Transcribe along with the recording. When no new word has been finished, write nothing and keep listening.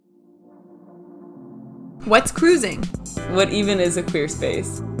What's cruising? What even is a queer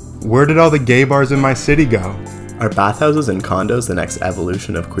space? Where did all the gay bars in my city go? Are bathhouses and condos the next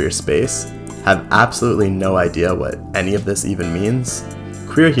evolution of queer space? Have absolutely no idea what any of this even means?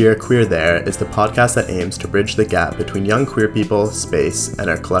 Queer Here, Queer There is the podcast that aims to bridge the gap between young queer people, space, and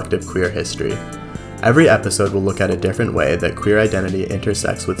our collective queer history. Every episode will look at a different way that queer identity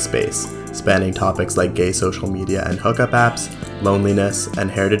intersects with space, spanning topics like gay social media and hookup apps, loneliness, and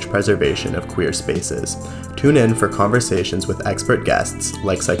heritage preservation of queer spaces. Tune in for conversations with expert guests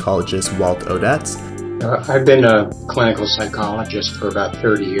like psychologist Walt Odets. I've been a clinical psychologist for about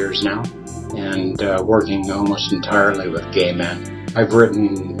 30 years now, and working almost entirely with gay men. I've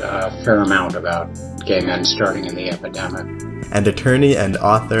written a fair amount about gay men starting in the epidemic. And attorney and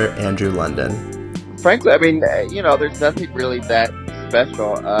author Andrew London. Frankly, I mean, there's nothing really that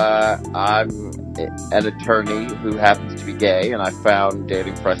special. I'm an attorney who happens to be gay, and I found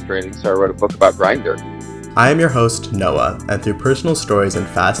dating frustrating, so I wrote a book about Grindr. I am your host, Noah, and through personal stories and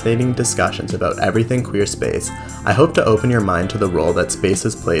fascinating discussions about everything queer space, I hope to open your mind to the role that space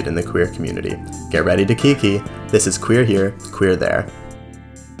has played in the queer community. Get ready to kiki. This is Queer Here, Queer There.